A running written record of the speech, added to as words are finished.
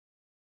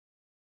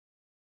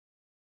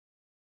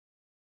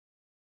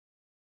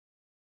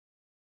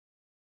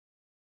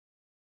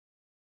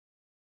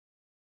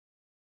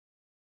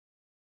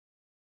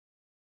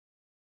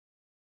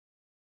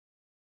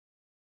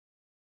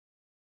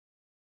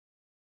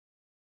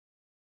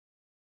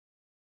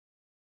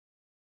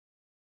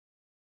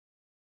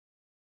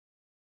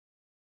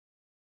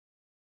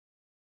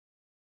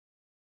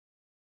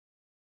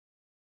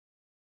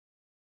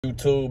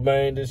YouTube,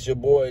 man? This your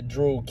boy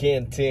Drew,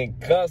 Ken-Tenn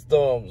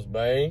Kustomz,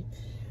 man.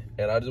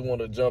 And I just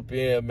want to jump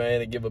in,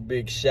 man, and give a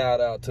big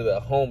shout out to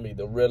the homie,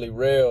 the Relly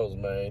Rellz,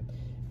 man.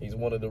 He's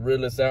one of the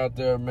realest out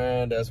there,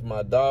 man. That's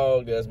my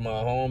dog, that's my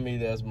homie,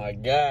 that's my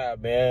guy,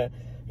 man.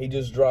 He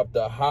just dropped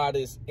the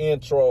hottest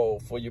intro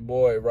for your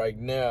boy right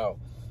now.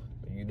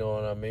 You know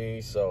what I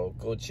mean? So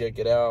go check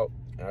it out.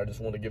 I just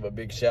want to give a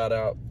big shout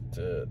out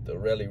to the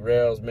Relly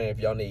Rellz, man. If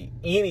y'all need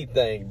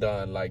anything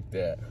done like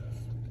that,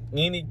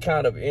 any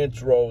kind of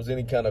intros,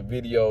 any kind of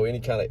video, any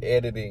kind of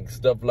editing,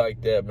 stuff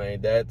like that,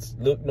 man,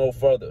 look no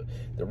further.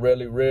 The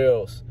Relly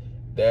Rellz,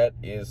 that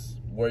is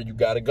where you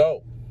got to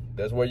go.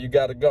 That's where you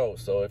got to go.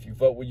 So if you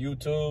fuck with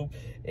YouTube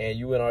and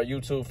you in our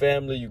YouTube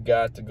family, you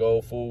got to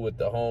go full with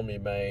the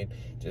homie, man.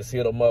 Just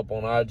hit him up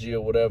on IG or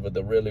whatever,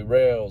 the Relly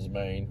Rellz,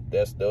 man.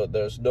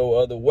 There's no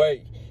other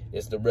way.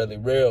 It's the Relly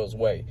Rellz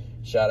way.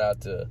 Shout out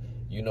to,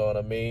 you know what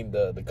I mean,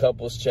 the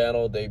couples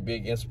channel. They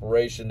big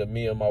inspiration to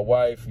me and my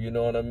wife, you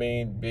know what I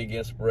mean? Big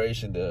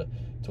inspiration to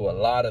a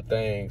lot of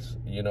things,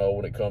 you know,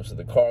 when it comes to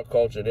the car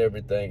culture and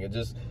everything. And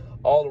just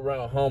all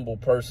around humble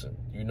person,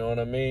 you know what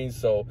I mean?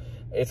 So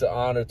it's an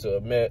honor to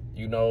have met,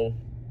 you know,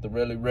 the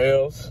Relly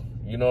Rellz,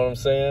 you know what I'm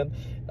saying?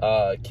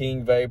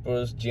 King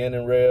Vapors, Jen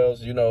and Rellz,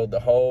 you know, the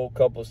whole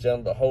couples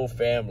channel, the whole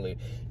family.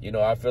 You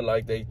know, I feel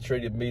like they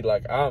treated me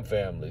like I'm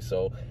family.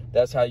 So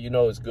that's how you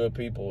know it's good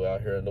people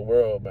out here in the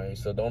world, man.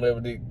 So don't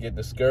ever get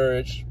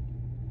discouraged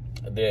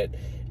that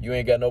you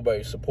ain't got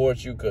nobody to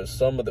support you, because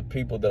some of the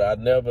people that I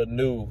never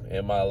knew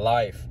in my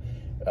life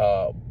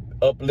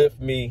uplift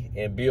me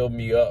and build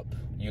me up,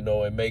 you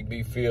know, and make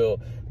me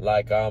feel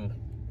like I'm,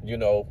 you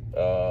know,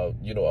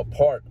 a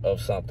part of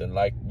something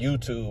like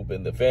YouTube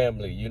and the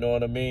family, you know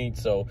what I mean?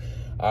 So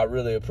I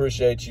really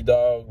appreciate you,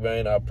 dog,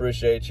 man. I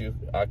appreciate you.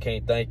 I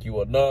can't thank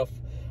you enough.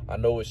 I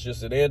know it's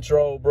just an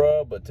intro,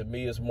 bro, but to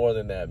me it's more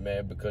than that,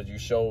 man, because you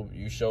showed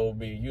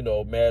me, you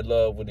know, mad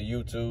love with the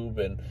YouTube.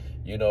 And,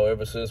 you know,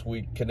 ever since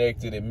we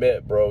connected and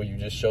met, bro, you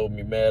just showed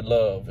me mad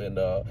love. And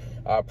I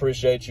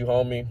appreciate you,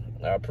 homie.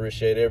 I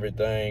appreciate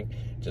everything.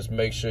 Just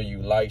make sure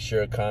you like,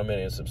 share,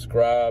 comment, and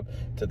subscribe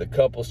to the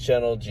couples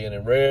channel, Jen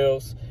and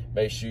Rellz.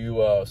 Make sure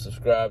you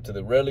subscribe to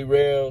the Relly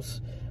Rellz.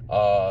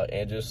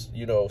 And just,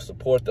 you know,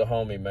 support the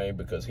homie, man,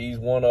 because he's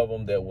one of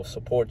them that will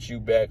support you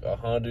back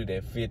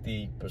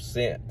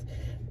 150%.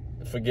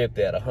 Forget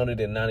that,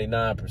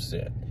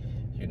 199%.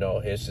 You know,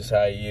 it's just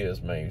how he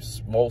is, man.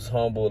 He's most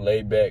humble,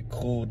 laid back,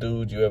 cool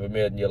dude you ever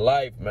met in your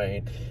life,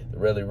 man. The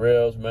Relly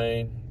Rellz,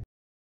 man.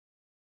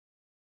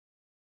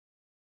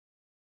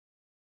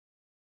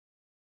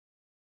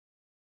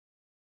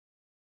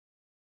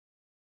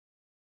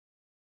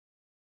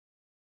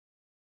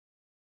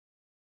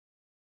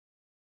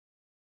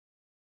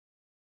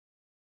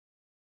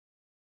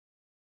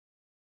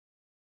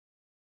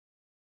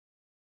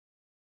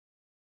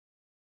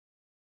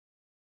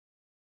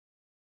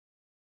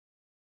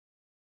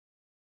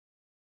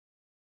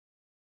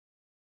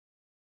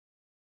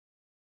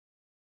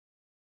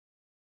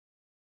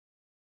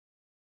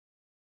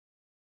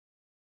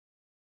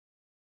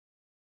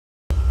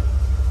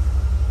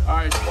 All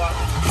right, spot.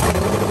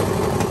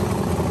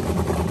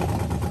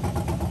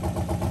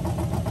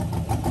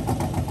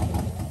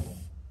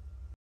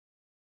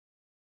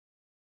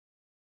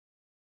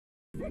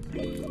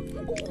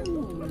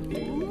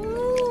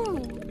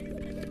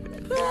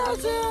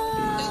 Present!